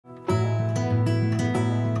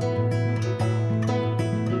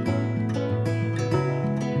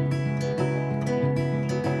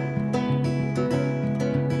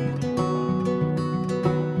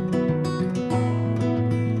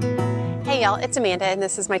Hey y'all, it's Amanda and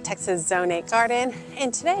this is my Texas Zone 8 garden,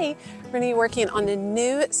 and today we're going to be working on a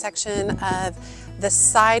new section of the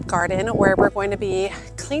side garden where we're going to be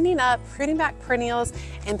cleaning up, pruning back perennials,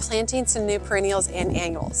 and planting some new perennials and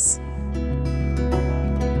annuals.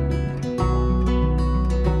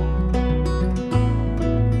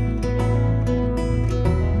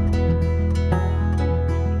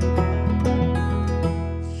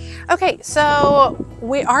 Okay, so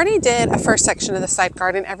we already did a first section of the side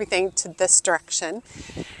garden, everything to this direction.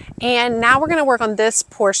 And now we're going to work on this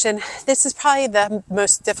portion. This is probably the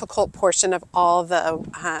most difficult portion of all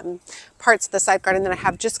the parts of the side garden that I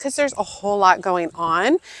have, just because there's a whole lot going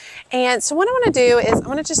on. And so what I want to do is I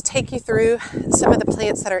want to just take you through some of the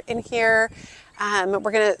plants that are in here. We're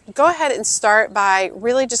going to go ahead and start by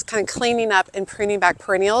really just kind of cleaning up and pruning back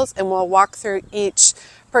perennials, and we'll walk through each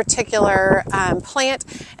particular plant,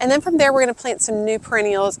 and then from there we're going to plant some new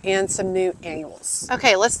perennials and some new annuals.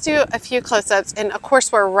 Okay, let's do a few close-ups, and of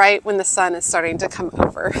course we're right when the sun is starting to come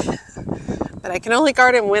over. But I can only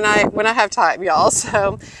garden when I have time, y'all.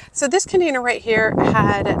 So this container right here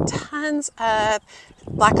had tons of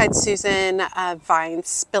black-eyed Susan vines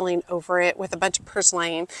spilling over it with a bunch of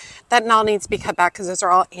purslane. That all needs to be cut back because those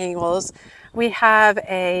are all annuals. We have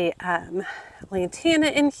a lantana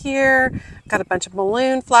in here, got a bunch of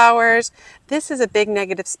balloon flowers. This is a big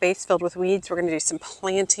negative space filled with weeds. We're going to do some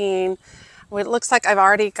planting. It looks like I've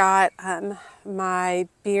already got my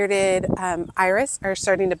bearded iris are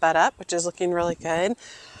starting to bud up, which is looking really good.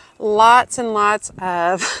 Lots and lots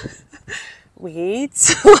of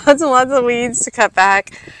weeds, lots and lots of weeds to cut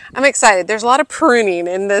back. I'm excited. There's a lot of pruning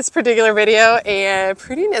in this particular video, and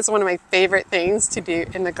pruning is one of my favorite things to do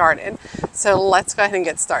in the garden. So let's go ahead and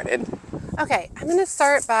get started. Okay, I'm going to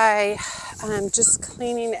start by just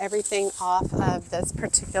cleaning everything off of this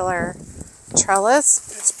particular trellis.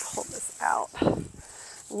 Let's pull this out.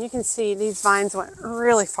 And you can see these vines went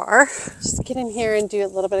really far. Just get in here and do a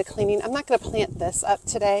little bit of cleaning. I'm not going to plant this up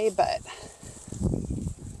today, but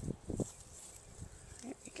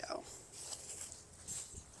there we go.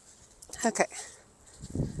 Okay,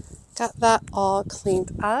 got that all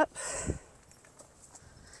cleaned up.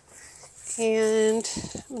 And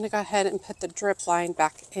I'm going to go ahead and put the drip line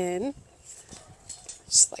back in,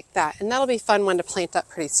 just like that. And that'll be a fun one to plant up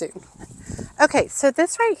pretty soon. Okay, so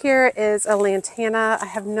this right here is a lantana. I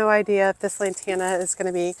have no idea if this lantana is going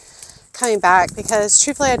to be coming back because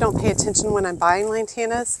truthfully I don't pay attention when I'm buying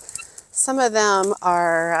lantanas. Some of them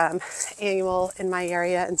are annual in my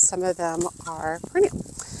area and some of them are perennial.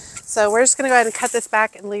 So we're just going to go ahead and cut this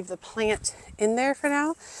back and leave the plant in there for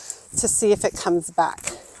now to see if it comes back.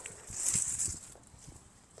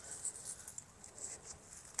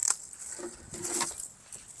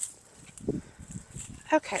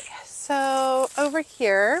 Okay, so over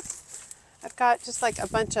here, I've got just like a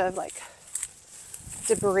bunch of like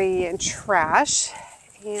debris and trash,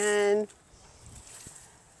 and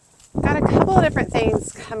got a couple of different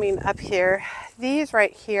things coming up here. These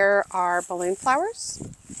right here are balloon flowers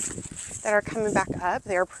that are coming back up.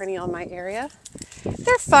 They are perennial in my area.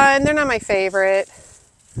 They're fun. They're not my favorite.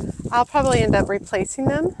 I'll probably end up replacing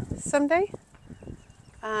them someday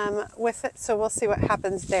with it, so we'll see what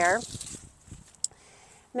happens there.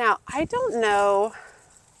 Now, I don't know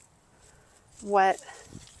what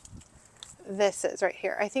this is right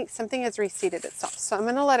here. I think something has reseeded itself. So I'm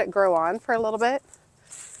going to let it grow on for a little bit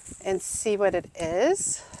and see what it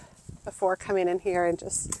is before coming in here and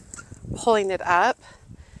just pulling it up.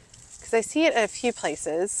 Because I see it at a few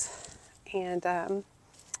places. And I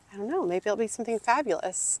don't know, maybe it'll be something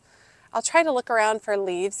fabulous. I'll try to look around for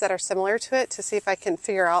leaves that are similar to it to see if I can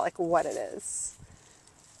figure out like what it is.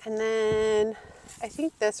 And then I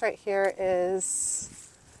think this right here is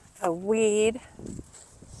a weed.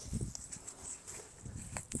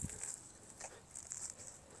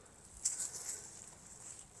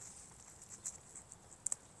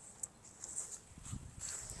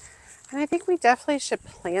 And I think we definitely should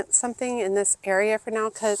plant something in this area for now,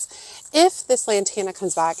 because if this lantana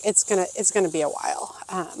comes back, it's gonna be a while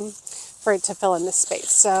for it to fill in this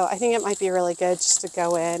space. So I think it might be really good just to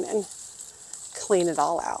go in and clean it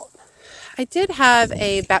all out. I did have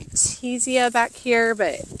a baptisia back here,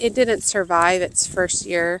 but it didn't survive its first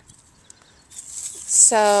year.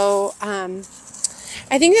 So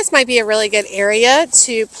I think this might be a really good area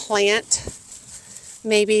to plant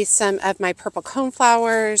maybe some of my purple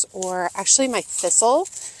coneflowers, or actually my thistle.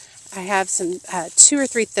 I have some 2 or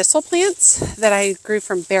 3 thistle plants that I grew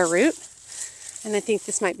from bare root, and I think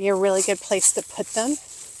this might be a really good place to put them.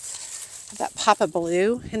 That pop of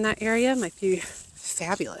blue in that area might be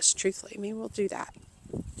fabulous, truthfully. Maybe we'll do that.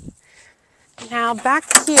 Now back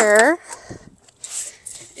here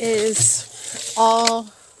is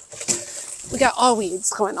We got all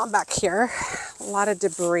weeds going on back here. A lot of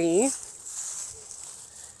debris.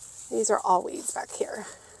 These are all weeds back here.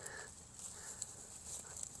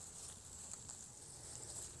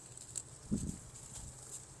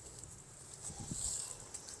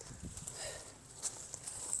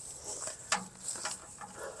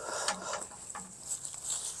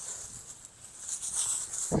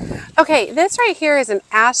 Okay, this right here is an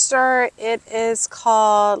aster. It is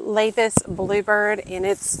called Lathis Bluebird, and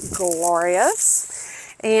it's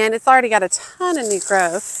glorious. And it's already got a ton of new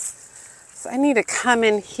growth. So I need to come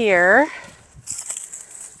in here.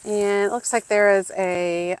 And it looks like there is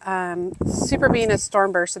a super bean of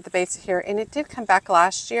stormburst at the base of here, and it did come back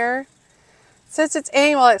last year. Since its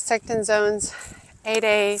annual expectant zones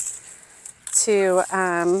 8A to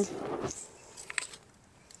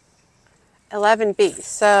 11B.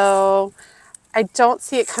 So I don't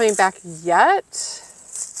see it coming back yet.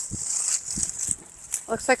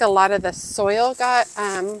 Looks like a lot of the soil got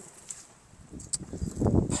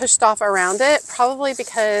pushed off around it, probably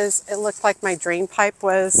because it looked like my drain pipe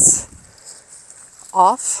was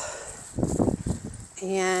off.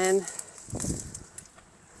 And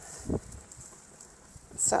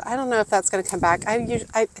so I don't know if that's going to come back. I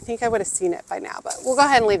think I would have seen it by now, but we'll go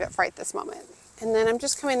ahead and leave it for right this moment. And then I'm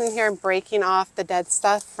just coming in here and breaking off the dead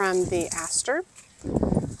stuff from the aster.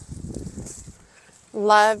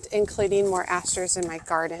 Loved including more asters in my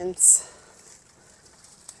gardens.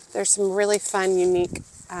 There's some really fun, unique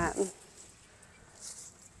kind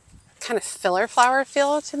of filler flower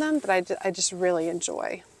feel to them that I just really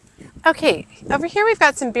enjoy. Okay, over here we've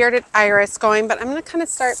got some bearded iris going, but I'm going to kind of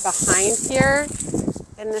start behind here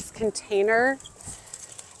in this container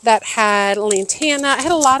that had lantana. I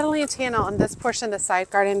had a lot of lantana on this portion of the side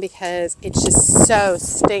garden because it's just so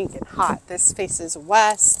stinking hot. This faces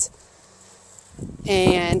west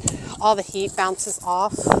and all the heat bounces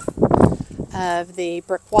off of the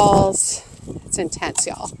brick walls. It's intense,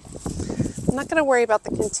 y'all. I'm not going to worry about the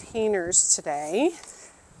containers today.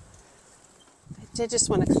 I did just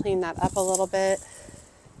want to clean that up a little bit.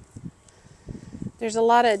 There's a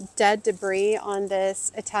lot of dead debris on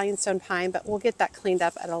this Italian stone pine, but we'll get that cleaned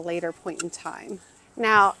up at a later point in time.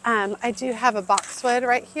 Now, I do have a boxwood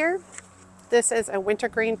right here. This is a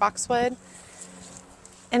wintergreen boxwood.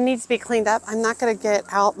 It needs to be cleaned up. I'm not going to get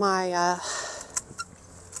out my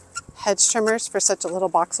hedge trimmers for such a little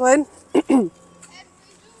boxwood. I'm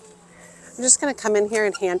just going to come in here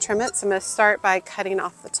and hand trim it. So I'm going to start by cutting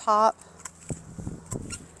off the top.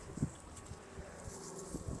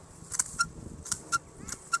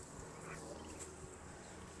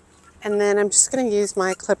 And then I'm just going to use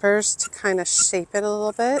my clippers to kind of shape it a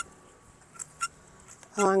little bit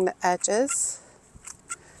along the edges.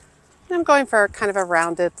 And I'm going for kind of a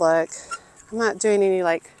rounded look. I'm not doing any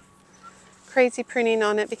like crazy pruning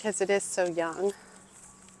on it because it is so young.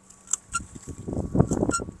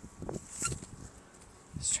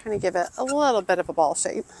 Just trying to give it a little bit of a ball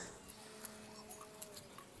shape.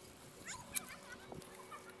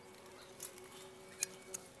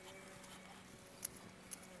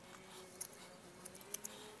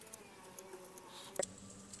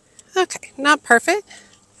 Okay, not perfect.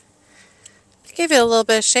 Give it a little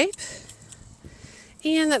bit of shape.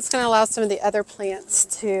 And that's going to allow some of the other plants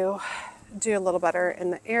to do a little better in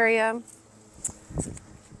the area.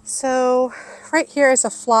 So right here is a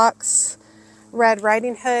phlox Red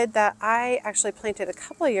Riding Hood that I actually planted a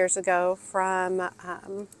couple of years ago from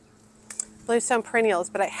Bluestone Perennials,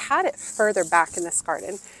 but I had it further back in this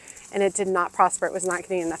garden and it did not prosper. It was not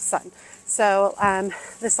getting enough sun. So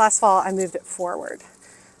this last fall I moved it forward.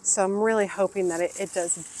 So I'm really hoping that it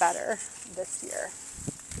does better this year.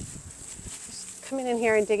 Just coming in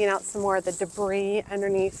here and digging out some more of the debris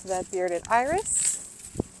underneath the bearded iris.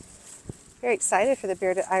 Very excited for the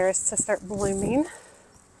bearded iris to start blooming.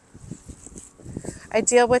 I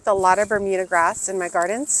deal with a lot of Bermuda grass in my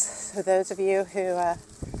gardens. So those of you who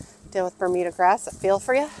deal with Bermuda grass, I feel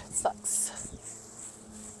for you. It sucks.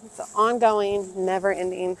 It's an ongoing,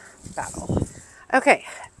 never-ending battle. Okay,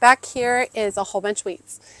 back here is a whole bunch of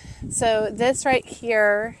weeds. So this right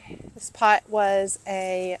here, this pot was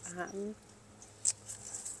a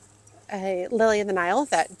lily of the Nile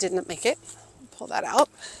that didn't make it. Pull that out.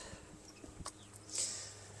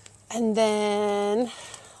 And then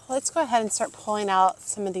let's go ahead and start pulling out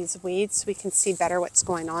some of these weeds so we can see better what's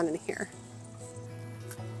going on in here.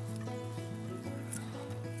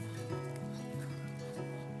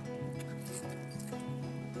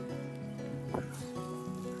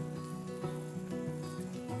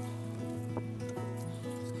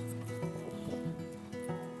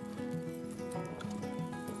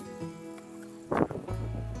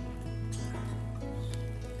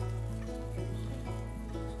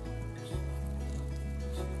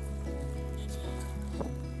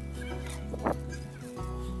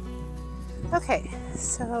 Okay,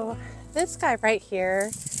 so this guy right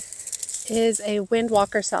here is a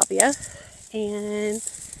Windwalker salvia, and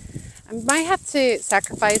I might have to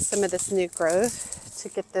sacrifice some of this new growth to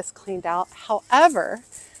get this cleaned out. However,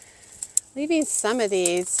 leaving some of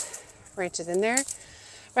these branches in there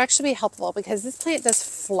will actually be helpful because this plant does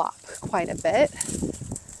flop quite a bit.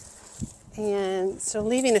 And so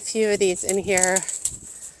leaving a few of these in here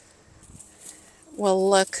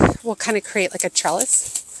will kind of create like a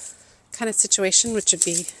trellis kind of situation, which should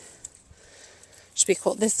be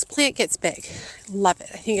cool. This plant gets big. Love it.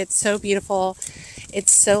 I think it's so beautiful.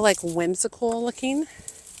 It's so like whimsical looking.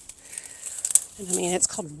 And I mean, it's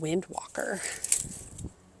called Windwalker.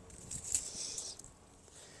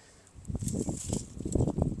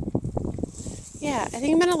 Yeah, I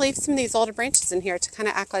think I'm going to leave some of these older branches in here to kind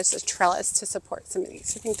of act as a trellis to support some of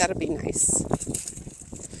these. I think that'll be nice.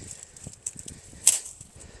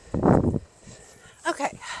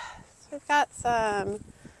 Okay, so we've got some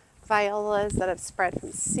violas that have spread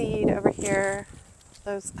from seed over here.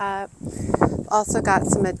 Those up. Also got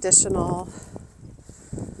some additional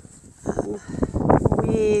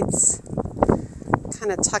weeds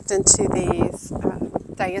kind of tucked into these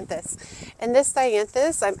dianthus. And this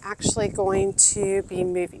dianthus I'm actually going to be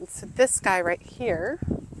moving. So this guy right here,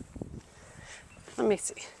 let me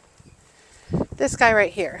see. This guy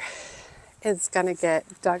right here is going to get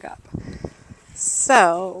dug up.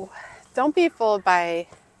 So don't be fooled by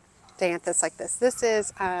dianthus like this. This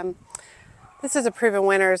is a proven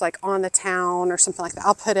winner, like On the Town or something like that.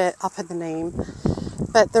 I'll put the name.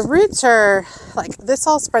 But the roots are like, this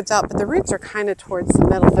all spreads out, but the roots are kind of towards the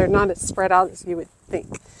middle. They're not as spread out as you would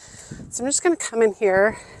think. So I'm just going to come in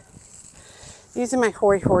here using my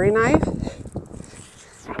hori knife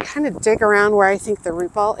and kind of dig around where I think the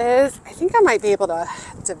root ball is. I think I might be able to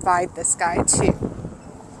divide this guy too.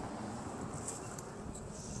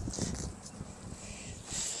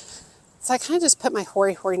 So I kind of just put my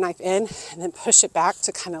hori knife in and then push it back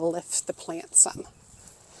to kind of lift the plant some.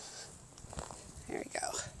 There we go.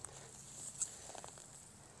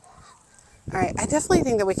 All right, I definitely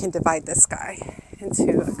think that we can divide this guy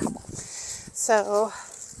into a couple. So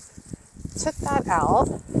took that out.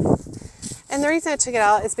 And the reason I took it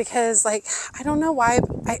out is because, like, I don't know why,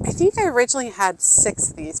 I think I originally had 6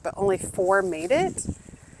 of these, but only 4 made it.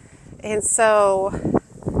 And so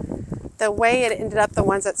the way it ended up, the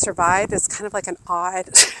ones that survived, is kind of like an odd,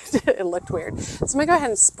 it looked weird. So I'm gonna go ahead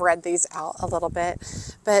and spread these out a little bit.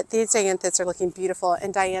 But these dianthus are looking beautiful.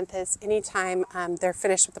 And dianthus, anytime they're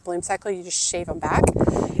finished with the bloom cycle, you just shave them back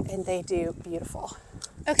and they do beautiful.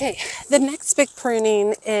 Okay, the next big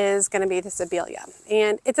pruning is gonna be this abelia.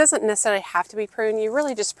 And it doesn't necessarily have to be pruned. You're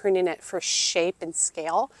really just pruning it for shape and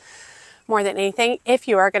scale more than anything. If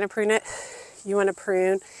you are gonna prune it, you wanna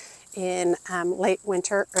prune in late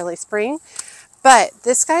winter, early spring. But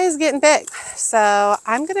this guy is getting big, so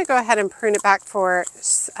I'm going to go ahead and prune it back for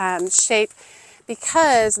shape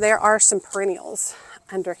because there are some perennials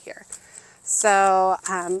under here. So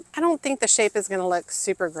I don't think the shape is going to look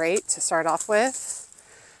super great to start off with,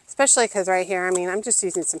 especially because right here, I mean, I'm just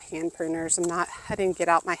using some hand pruners. I didn't get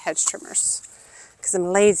out my hedge trimmers because I'm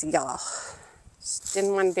lazy, y'all. Just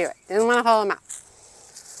didn't want to do it. Didn't want to haul them out.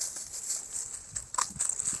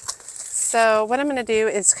 So what I'm going to do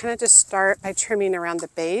is kind of just start by trimming around the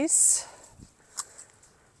base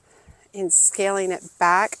and scaling it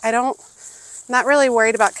back. I'm not really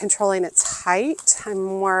worried about controlling its height. I'm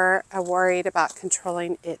more worried about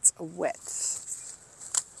controlling its width.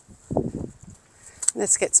 And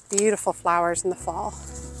this gets beautiful flowers in the fall.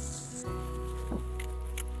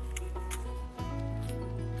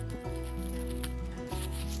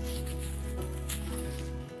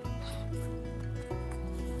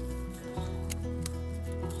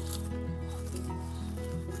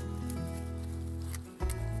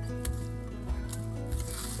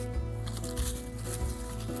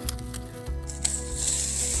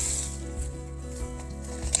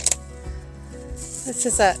 This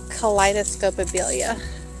is a kaleidoscope abelia.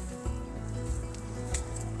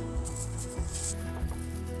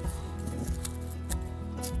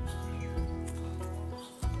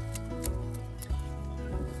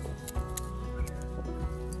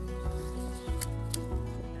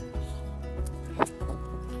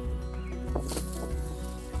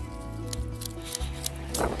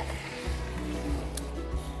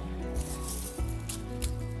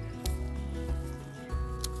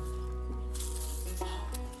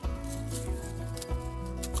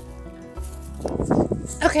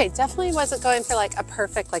 Okay, definitely wasn't going for like a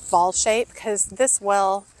perfect like ball shape because this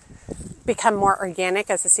will become more organic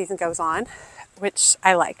as the season goes on, which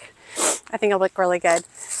I like. I think it'll look really good.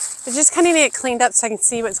 But just kind of need it cleaned up so I can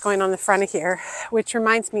see what's going on in the front of here, which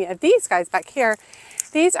reminds me of these guys back here.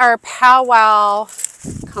 These are powwow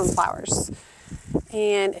coneflowers.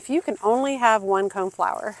 And if you can only have one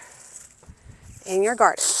coneflower in your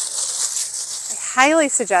garden, I highly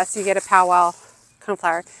suggest you get a powwow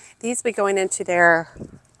coneflower. These will be going into their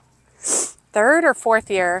 3rd or 4th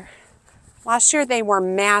year. Last year they were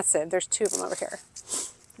massive. There's 2 of them over here.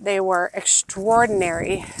 They were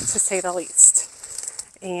extraordinary, to say the least.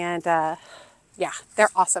 And yeah,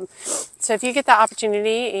 they're awesome. So if you get the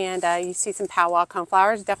opportunity and you see some powwow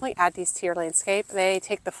coneflowers, definitely add these to your landscape. They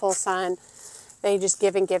take the full sun. They just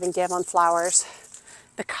give and give and give on flowers.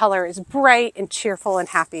 The color is bright and cheerful and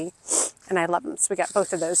happy, and I love them. So we got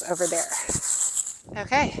both of those over there.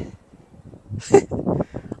 Okay.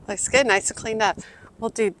 Looks good, nice and cleaned up. We'll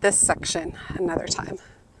do this section another time.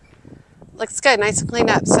 Looks good, nice and cleaned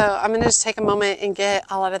up. So I'm gonna just take a moment and get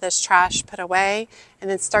a lot of this trash put away and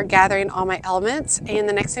then start gathering all my elements. And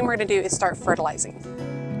the next thing we're gonna do is start fertilizing.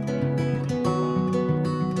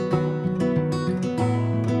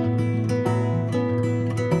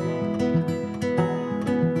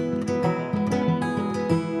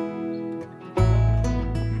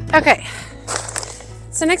 Okay,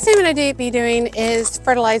 so next thing I'm gonna be doing is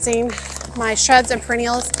fertilizing my shrubs and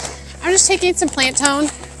perennials. I'm just taking some plant tone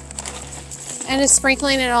and just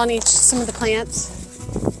sprinkling it on some of the plants.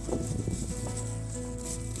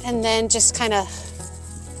 And then just kind of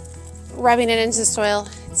rubbing it into the soil.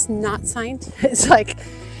 It's not signed. It's like,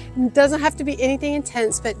 it doesn't have to be anything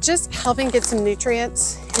intense, but just helping get some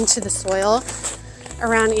nutrients into the soil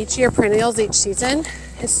around each of your perennials each season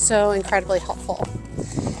is so incredibly helpful.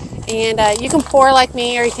 And you can pour like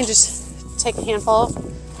me, or you can just take a handful,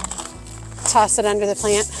 toss it under the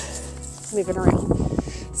plant, move it around.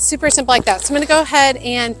 Super simple like that. So I'm going to go ahead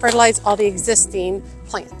and fertilize all the existing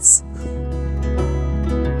plants.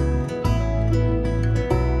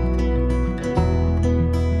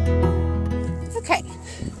 Okay,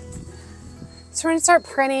 so we're going to start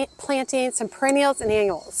planting some perennials and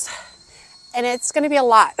annuals, and it's going to be a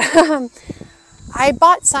lot. I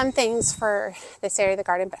bought some things for this area of the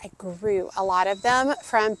garden, but I grew a lot of them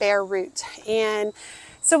from bare root. And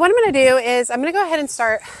so what I'm going to do is I'm going to go ahead and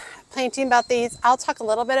start planting about these. I'll talk a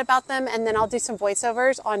little bit about them, and then I'll do some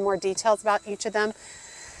voiceovers on more details about each of them,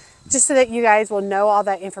 just so that you guys will know all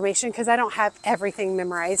that information, because I don't have everything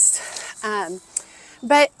memorized.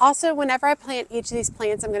 But also, whenever I plant each of these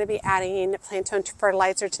plants, I'm going to be adding plant tone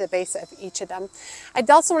fertilizer to the base of each of them. I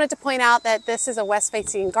also wanted to point out that this is a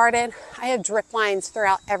west-facing garden. I have drip lines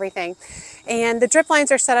throughout everything. And the drip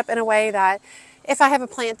lines are set up in a way that if I have a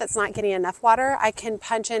plant that's not getting enough water, I can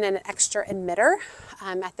punch in an extra emitter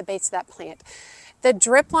at the base of that plant. The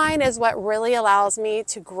drip line is what really allows me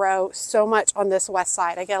to grow so much on this west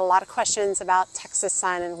side. I get a lot of questions about Texas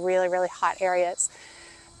sun and really, really hot areas.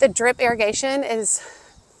 The drip irrigation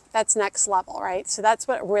that's next level, right? So that's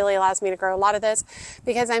what really allows me to grow a lot of this,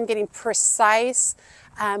 because I'm getting precise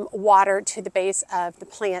water to the base of the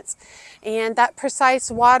plants. And that precise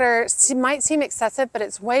water might seem excessive, but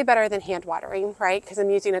it's way better than hand watering, right? Because I'm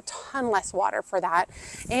using a ton less water for that.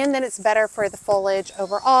 And then it's better for the foliage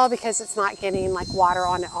overall, because it's not getting like water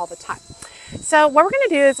on it all the time. So what we're gonna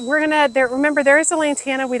do is remember there is a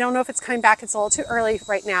lantana. We don't know if it's coming back. It's a little too early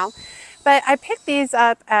right now. But I picked these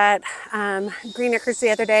up at Green Acres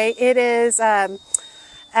the other day. It is Dianthus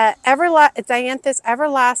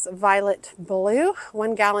Everlast Violet Blue,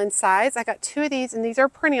 1 gallon size. I got 2 of these, and these are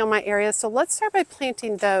perennial in my area. So let's start by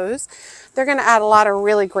planting those. They're going to add a lot of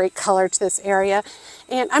really great color to this area.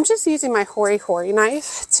 And I'm just using my Hori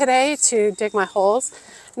knife today to dig my holes.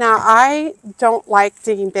 Now, I don't like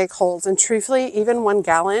digging big holes, and truthfully, even 1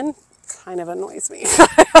 gallon kind of annoys me.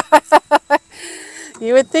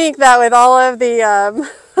 You would think that with all of the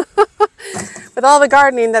with all the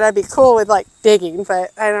gardening that I'd be cool with like digging, but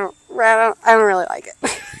I don't really like it.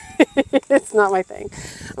 It's not my thing.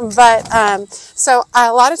 But so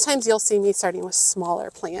a lot of times you'll see me starting with smaller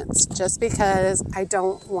plants, just because I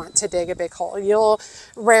don't want to dig a big hole. You'll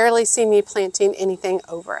rarely see me planting anything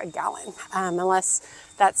over 1 gallon, unless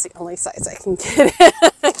that's the only size I can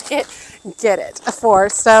get it for.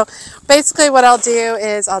 So basically what I'll do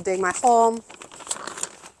is I'll dig my hole,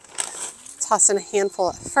 toss in a handful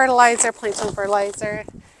of fertilizer, plant tone fertilizer,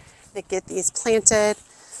 to get these planted.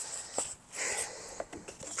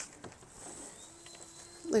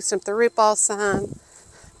 Loosen up the root ball some,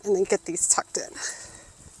 and then get these tucked in.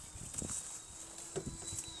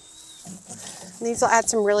 And these will add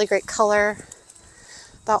some really great color.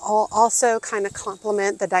 They'll also kind of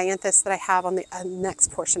complement the dianthus that I have on the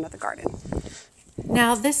next portion of the garden.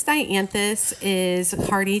 Now this dianthus is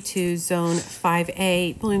hardy to zone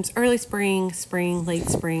 5A, blooms early spring, late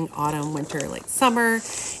spring, autumn, winter, late summer.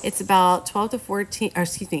 It's about 8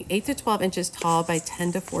 to 12 inches tall by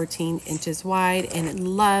 10 to 14 inches wide, and it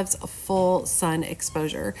loves a full sun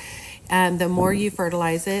exposure. The more you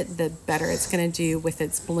fertilize it, the better it's going to do with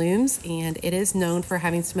its blooms, and it is known for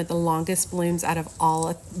having some of the longest blooms out of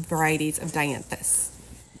all varieties of dianthus.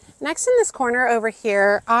 Next in this corner over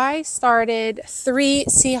here, I started 3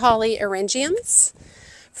 sea holly eryngiums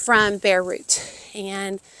from bare root,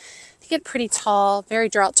 and they get pretty tall, very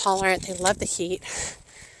drought tolerant. They love the heat,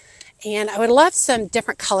 and I would love some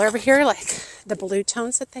different color over here, like the blue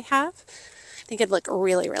tones that they have. I think it'd look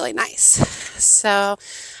really, really nice. So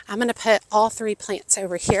I'm going to put all 3 plants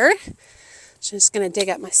over here. Just going to dig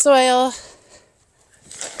up my soil,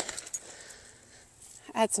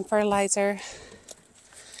 add some fertilizer.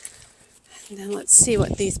 And then let's see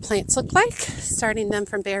what these plants look like, starting them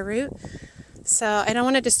from bare root. So I don't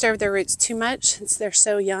want to disturb their roots too much since they're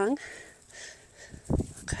so young.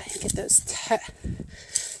 Okay, get those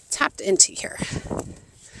tapped into here.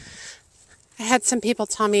 I had some people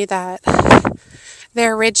tell me that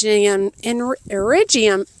their eryngium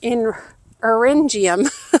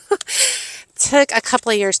took a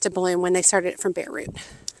couple of years to bloom when they started it from bare root.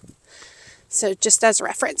 So just as a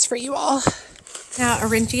reference for you all. Now,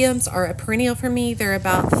 eryngiums are a perennial for me. They're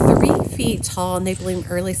about 3 feet tall, and they bloom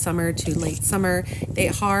early summer to late summer.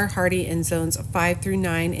 They are hardy in zones 5 through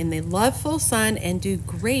 9, and they love full sun and do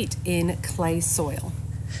great in clay soil.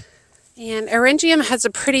 And eryngium has a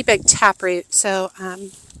pretty big taproot, so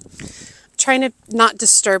I'm trying to not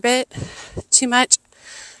disturb it too much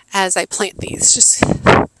as I plant these. Just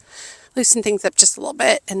loosen things up just a little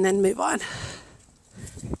bit and then move on.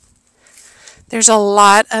 There's a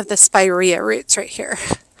lot of the spirea roots right here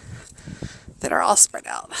that are all spread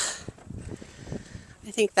out.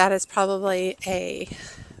 I think that is probably a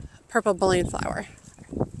purple balloon flower.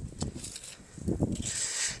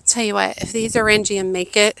 Tell you what, if these eryngium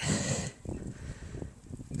make it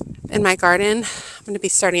in my garden, I'm going to be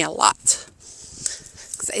starting a lot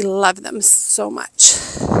because I love them so much.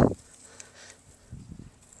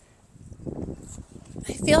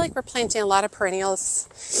 I feel like we're planting a lot of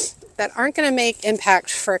perennials that aren't going to make impact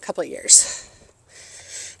for a couple of years.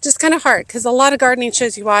 Just kind of hard because a lot of gardening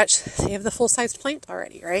shows you watch, they have the full-size plant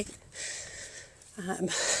already, right?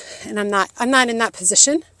 And I'm not in that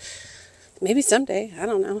position. Maybe someday, I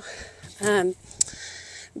don't know.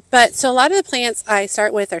 But so a lot of the plants I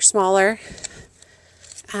start with are smaller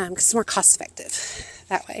because it's more cost effective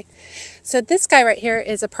that way. So this guy right here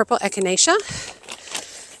is a purple echinacea,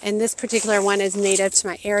 and this particular one is native to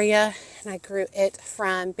my area, and I grew it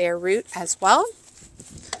from bare root as well.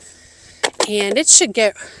 And it should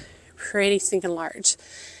get pretty stinking large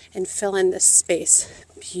and fill in this space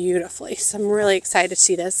beautifully. So I'm really excited to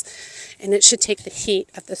see this, and it should take the heat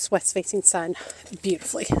of this west-facing sun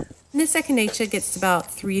beautifully. This echinacea gets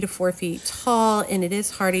about 3 to 4 feet tall, and it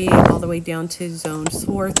is hardy all the way down to zones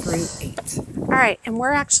 4 through 8. All right, and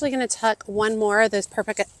we're actually going to tuck one more of those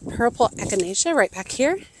purple echinacea right back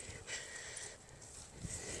here.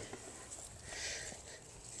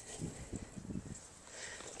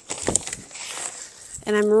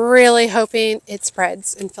 And I'm really hoping it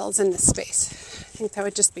spreads and fills in this space. I think that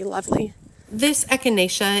would just be lovely. This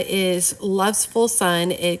echinacea loves full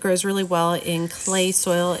sun. It grows really well in clay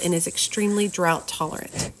soil and is extremely drought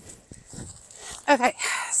tolerant. Okay,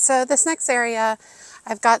 so this next area,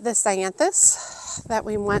 I've got this dianthus that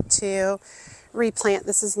we want to replant.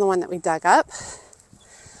 This is the one that we dug up.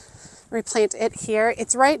 Replant it here.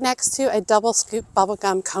 It's right next to a double scoop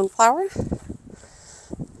bubblegum coneflower.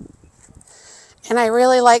 And I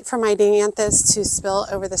really like for my dianthus to spill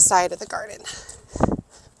over the side of the garden.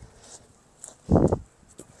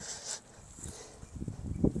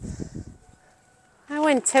 I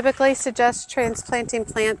wouldn't typically suggest transplanting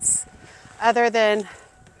plants other than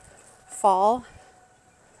fall,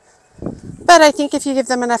 but I think if you give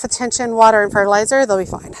them enough attention, water, and fertilizer, they'll be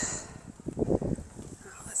fine.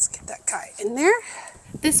 Let's get that guy in there.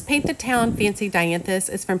 This Paint the Town Fancy Dianthus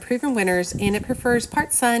is from Proven Winners, and it prefers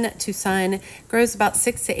part sun to sun, grows about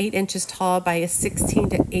 6 to 8 inches tall by a 16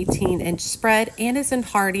 to 18 inch spread, and is in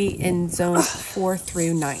hardy in zones 4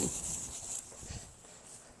 through 9.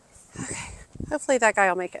 Okay, hopefully that guy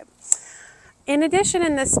will make it. In addition,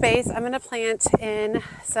 in this space, I'm going to plant in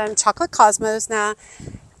some chocolate cosmos. Now,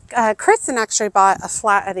 Kristen actually bought a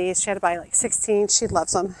flat of these. She had to buy like 16. She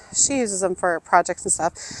loves them. She uses them for projects and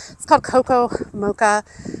stuff. It's called Cocoa Mocha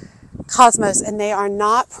Cosmos, and they are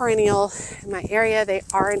not perennial in my area. They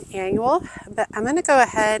are an annual, but I'm going to go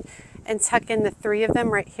ahead and tuck in the 3 of them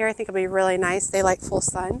right here. I think it'll be really nice. They like full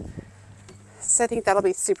sun. So I think that'll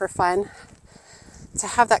be super fun to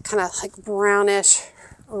have that kind of like brownish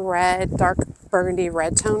red, dark burgundy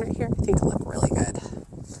red tone right here. I think it'll look really good.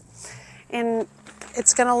 And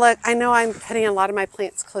it's gonna look, I know I'm putting a lot of my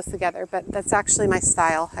plants close together, but that's actually my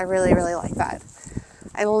style. I really, really like that.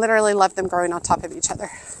 I literally love them growing on top of each other.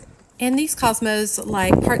 And these cosmos,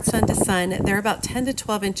 like part sun to sun, they're about 10 to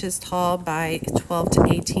 12 inches tall by 12 to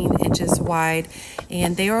 18 inches wide.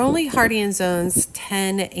 And they are only hardy in zones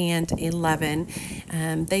 10 and 11.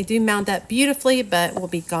 They do mount up beautifully, but will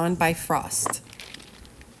be gone by frost.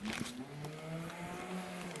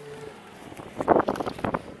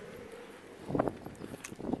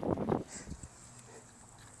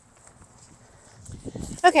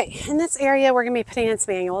 Okay, in this area we're going to be putting in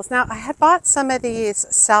some annuals. Now I had bought some of these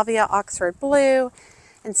Salvia Oxford Blue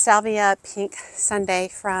and Salvia Pink Sunday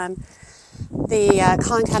from the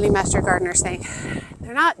Collin County Master Gardener's thing.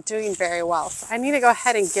 They're not doing very well, so I need to go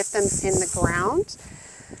ahead and get them in the ground.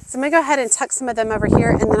 So I'm going to go ahead and tuck some of them over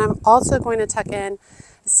here, and then I'm also going to tuck in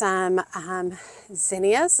some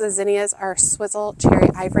zinnias. The zinnias are Swizzle Cherry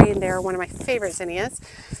Ivory, and they're one of my favorite zinnias.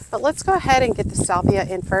 But let's go ahead and get the salvia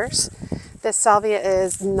in first. This salvia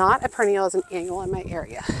is not a perennial, it's an annual in my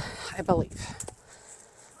area, I believe.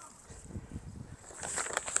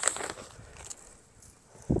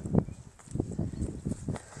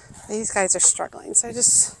 These guys are struggling, so I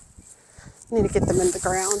just need to get them in the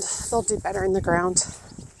ground. They'll do better in the ground.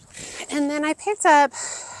 And then I picked up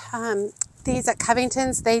these at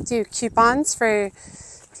Covington's. They do coupons for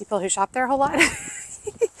people who shop there a whole lot.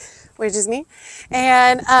 Which is me,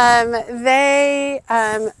 and they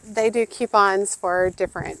do coupons for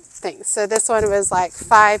different things. So this one was like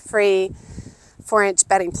 5 free 4-inch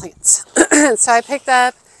bedding plants. So I picked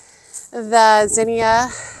up the zinnia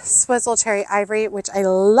Swizzle Cherry Ivory, which I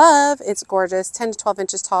love. It's gorgeous, 10 to 12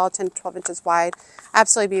 inches tall, 10 to 12 inches wide.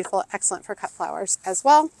 Absolutely beautiful, excellent for cut flowers as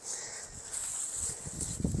well.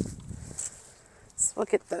 So we'll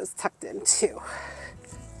get those tucked in too.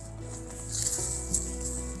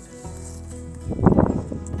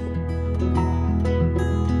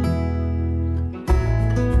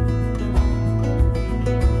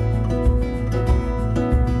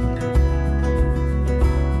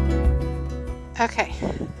 Okay,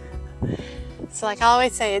 so like I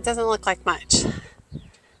always say, it doesn't look like much.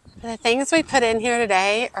 The things we put in here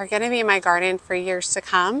today are going to be in my garden for years to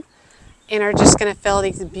come and are just going to fill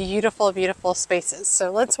these beautiful, beautiful spaces. So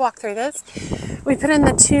let's walk through this. We put in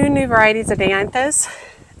the 2 new varieties of dianthus,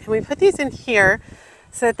 and we put these in here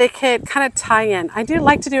so that they could kind of tie in. I do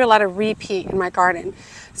like to do a lot of repeat in my garden.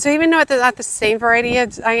 So even though it's not the same variety of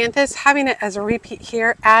dianthus, having it as a repeat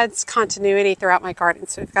here adds continuity throughout my garden.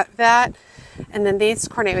 So we've got that, and then these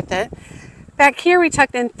coordinate with it. Back here we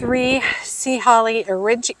tucked in 3 sea holly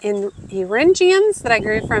eryngiums that I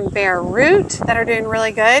grew from bare root that are doing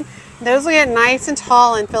really good. Those will get nice and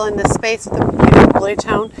tall and fill in this space with a beautiful blue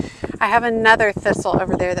tone. I have another thistle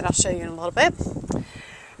over there that I'll show you in a little bit.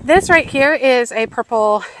 This right here is a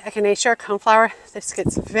purple echinacea coneflower. This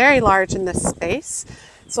gets very large in this space.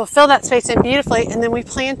 So we'll fill that space in beautifully, and then we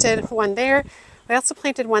planted one there. We also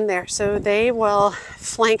planted one there, so they will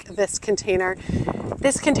flank this container.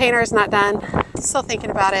 This container is not done. Still thinking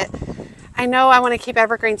about it. I know I want to keep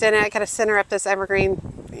evergreens in it. I got to center up this evergreen.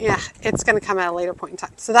 Yeah, it's going to come at a later point in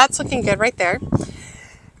time. So that's looking good right there.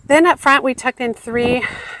 Then up front, we tucked in 3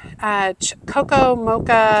 Choco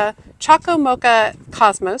Mocha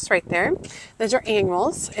Cosmos right there. Those are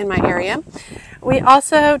annuals in my area. We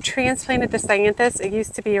also transplanted this dianthus. It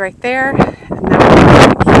used to be right there, and now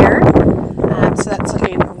it's here. So that's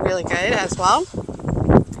looking really good as well.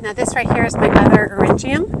 Now this right here is my other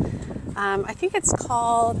eryngium. I think it's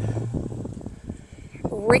called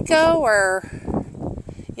Rico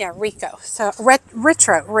Rico. So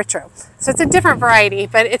retro. So it's a different variety,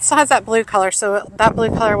 but it still has that blue color. So that blue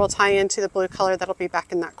color will tie into the blue color that'll be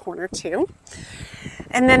back in that corner too.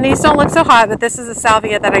 And then these don't look so hot, but this is a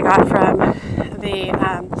salvia that I got from the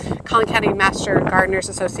Collin County Master Gardeners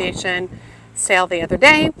Association sale the other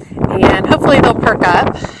day, and hopefully they'll perk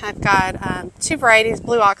up. I've got 2 varieties,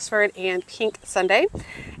 Blue Oxford and Pink Sunday.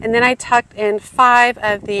 And then I tucked in 5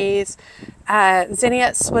 of these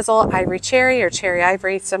zinnia Swizzle Ivory Cherry or Cherry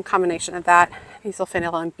Ivory, some combination of that. These will fit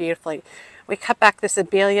in beautifully. We cut back this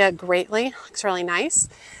Abelia greatly, looks really nice.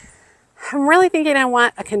 I'm really thinking I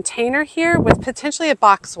want a container here with potentially a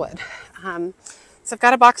boxwood. So I've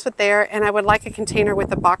got a boxwood there, and I would like a container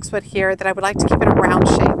with a boxwood here that I would like to keep in a round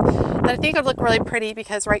shape. But I think it would look really pretty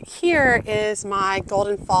because right here is my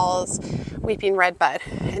Golden Falls Weeping Redbud,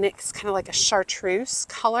 and it's kind of like a chartreuse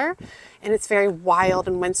color, and it's very wild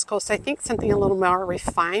and whimsical. So I think something a little more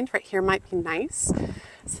refined right here might be nice. So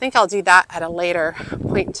I think I'll do that at a later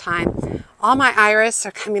point in time. All my iris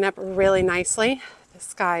are coming up really nicely.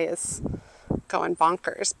 This guy is going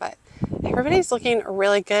bonkers, but everybody's looking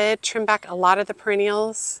really good. Trim back a lot of the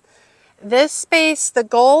perennials. This space, the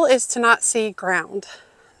goal is to not see ground.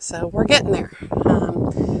 So we're getting there.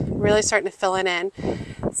 Really starting to fill it in.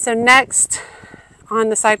 So next on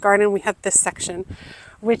the side garden, we have this section,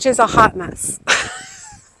 which is a hot mess.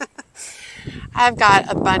 I've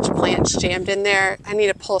got a bunch of plants jammed in there. I need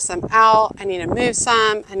to pull some out. I need to move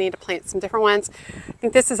some. I need to plant some different ones. I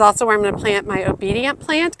think this is also where I'm going to plant my obedient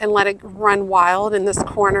plant and let it run wild in this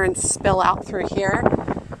corner and spill out through here.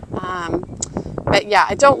 But yeah,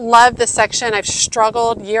 I don't love this section. I've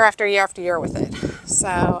struggled year after year after year with it.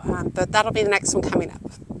 So, but that'll be the next one coming up.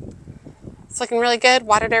 It's looking really good.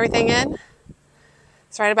 Watered everything in.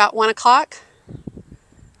 It's right about 1 o'clock.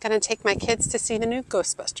 Gonna take my kids to see the new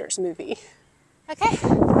Ghostbusters movie. Okay,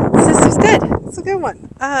 this is good. It's a good one.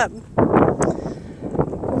 A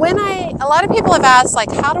lot of people have asked,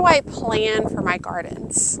 like, how do I plan for my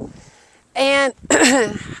gardens? And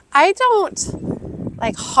I don't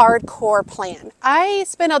like hardcore plan. I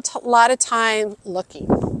spend a lot of time looking,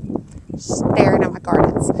 staring at my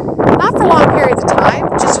gardens. Not for long periods of time,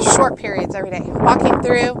 just short periods every day. Walking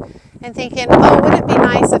through and thinking, oh, wouldn't it be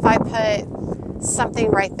nice if I put something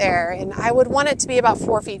right there? And I would want it to be about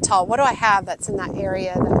 4 feet tall. What do I have that's in that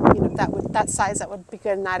area that, you know, that size that would be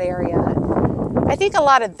good in that area? I think a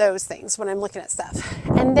lot of those things when I'm looking at stuff.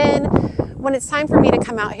 And then when it's time for me to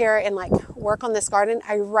come out here and like work on this garden,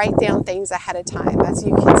 I write down things ahead of time, as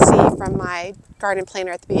you can see from my garden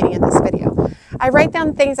planner at the beginning of this video. I write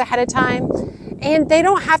down things ahead of time, and they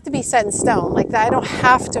don't have to be set in stone. Like that, I don't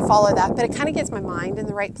have to follow that, but it kind of gets my mind in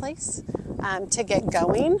the right place to get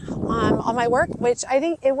going on my work, which I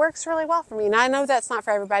think it works really well for me. And I know that's not for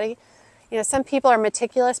everybody. You know, some people are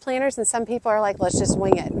meticulous planners, and some people are like, let's just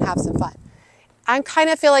wing it and have some fun. I kind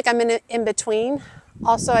of feel like I'm in between.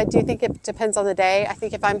 Also, I do think it depends on the day. I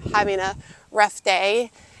think if I'm having a rough day,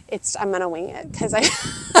 I'm going to wing it because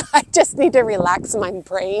I just need to relax my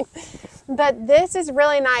brain. But this is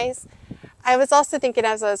really nice. I was also thinking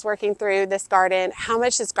as I was working through this garden, how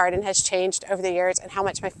much this garden has changed over the years and how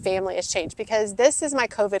much my family has changed, because this is my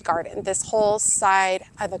COVID garden, this whole side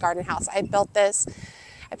of the garden house. I built this.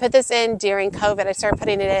 I put this in during COVID. I started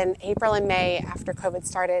putting it in April and May after COVID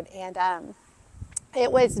started, and it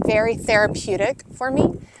was very therapeutic for me,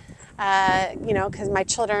 you know, because my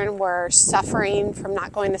children were suffering from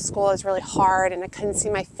not going to school. It was really hard, and I couldn't see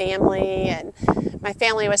my family, and my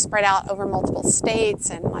family was spread out over multiple states,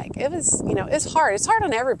 and like it was, you know, it's hard. It's hard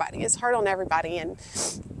on everybody. It's hard on everybody, and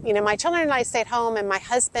you know, my children and I stayed home, and my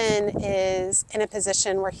husband is in a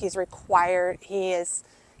position where he's required. He's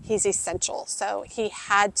essential, so he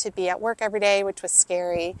had to be at work every day, which was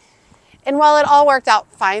scary. And while it all worked out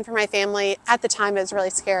fine for my family, at the time it was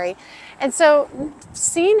really scary. And so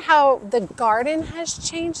seeing how the garden has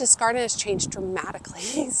changed, this garden has changed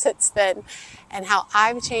dramatically since then, and how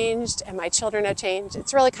I've changed and my children have changed,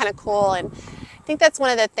 it's really kind of cool. And I think that's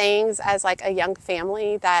one of the things as like a young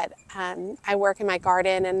family that I work in my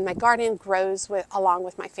garden, and my garden grows along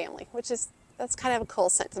with my family, that's kind of a cool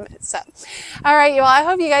sentiment. So, all right, you all, I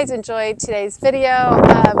hope you guys enjoyed today's video.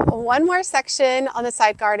 One more section on the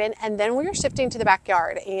side garden, and then we're shifting to the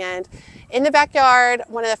backyard. And in the backyard,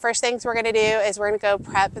 one of the first things we're going to do is we're going to go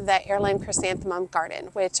prep the heirloom chrysanthemum garden,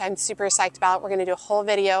 which I'm super psyched about. We're going to do a whole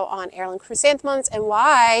video on heirloom chrysanthemums and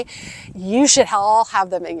why you should all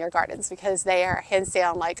have them in your gardens, because they are hands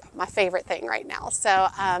down like my favorite thing right now. So,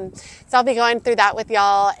 so I'll be going through that with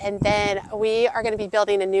y'all, and then we are going to be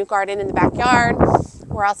building a new garden in the backyard.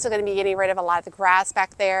 We're also going to be getting rid of a lot of the grass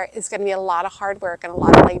back there. It's going to be a lot of hard work and a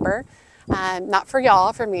lot of labor. Not for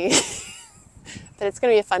y'all, for me. But it's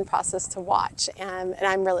going to be a fun process to watch, and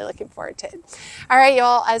I'm really looking forward to it. All right,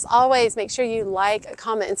 y'all, as always, make sure you like,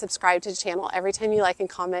 comment, and subscribe to the channel. Every time you like and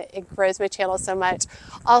comment, it grows my channel so much.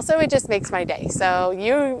 Also, it just makes my day. So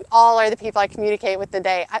you all are the people I communicate with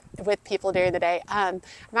with people during the day. I'm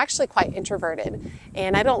actually quite introverted,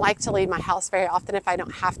 and I don't like to leave my house very often if I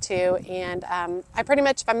don't have to. And I pretty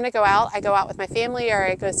much, if I'm going to go out, I go out with my family, or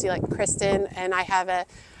I go see like Kristen, and I have a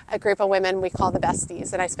group of women we call the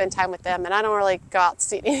besties, and I spend time with them, and I don't really go out to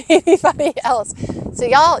see anybody else. So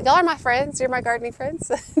y'all are my friends. You're my gardening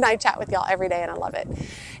friends, and I chat with y'all every day, and I love it.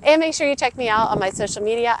 And make sure you check me out on my social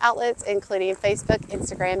media outlets, including Facebook,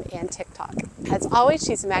 Instagram, and TikTok. As always,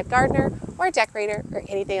 she's a mad gardener or a decorator or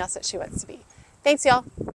anything else that she wants to be. Thanks, y'all.